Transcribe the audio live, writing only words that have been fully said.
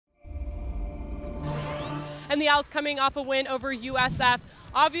and the Owls coming off a win over USF.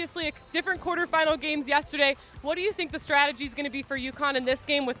 Obviously, different quarterfinal games yesterday. What do you think the strategy is going to be for UConn in this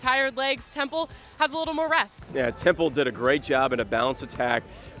game with tired legs? Temple has a little more rest. Yeah, Temple did a great job in a balanced attack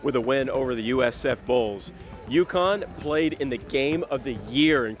with a win over the USF Bulls. UConn played in the game of the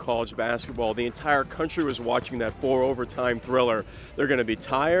year in college basketball. The entire country was watching that 4-overtime thriller. They're going to be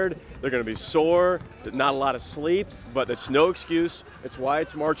tired. They're going to be sore. Not a lot of sleep, but that's no excuse. It's why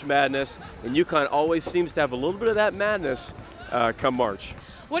it's March Madness, and UConn always seems to have a little bit of that madness come March.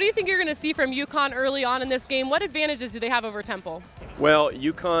 What do you think you're going to see from UConn early on in this game? What advantages do they have over Temple? Well,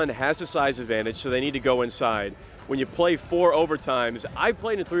 UConn has a size advantage, so they need to go inside. When you play 4 overtimes, I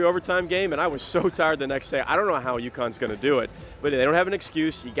played in a 3-overtime game, and I was so tired the next day. I don't know how UConn's going to do it, but they don't have an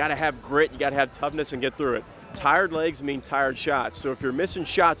excuse. You got to have grit, you got to have toughness and get through it. Tired legs mean tired shots, so if you're missing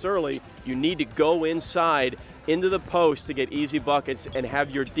shots early, you need to go inside into the post to get easy buckets and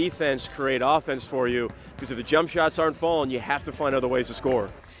have your defense create offense for you, because if the jump shots aren't falling, you have to find other ways to score.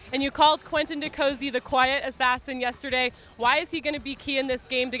 And you called Quentin DeCozy the quiet assassin yesterday. Why is he going to be key in this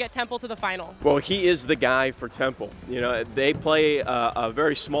game to get Temple to the final? Well, he is the guy for Temple. You know, they play a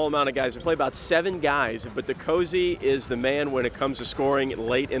very small amount of guys. They play about 7 guys, but DeCozy is the man when it comes to scoring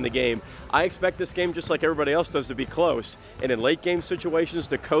late in the game. I expect this game, just like everybody else does, to be close. And in late game situations,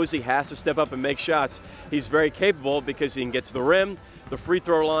 DeCozy has to step up and make shots. He's very capable because he can get to the rim, the free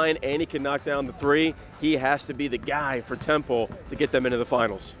throw line, and he can knock down the 3. He has to be the guy for Temple to get them into the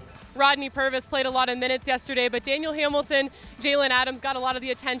finals. Rodney Purvis played a lot of minutes yesterday, but Daniel Hamilton, Jalen Adams got a lot of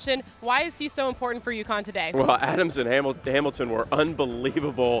the attention. Why is he so important for UConn today? Well, Adams and Hamilton were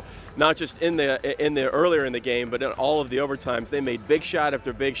unbelievable, not just in the earlier in the game, but in all of the overtimes. They made big shot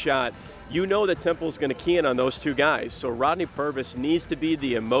after big shot. You know that Temple's going to key in on those 2 guys, so Rodney Purvis needs to be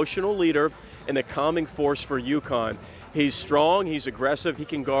the emotional leader and the calming force for UConn. He's strong, he's aggressive, he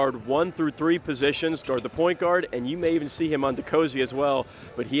can guard 1 through 3 positions, guard the point guard, and you may even see him on DeCozy as well,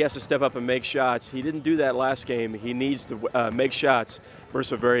 but he has to step up and make shots. He didn't do that last game. He needs to make shots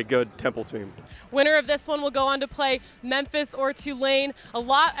versus a very good Temple team. Winner of this one will go on to play Memphis or Tulane. A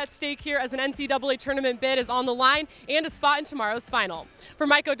lot at stake here as an NCAA tournament bid is on the line and a spot in tomorrow's final. For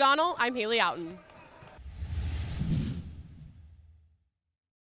Mike O'Donnell, I'm Haley Outen.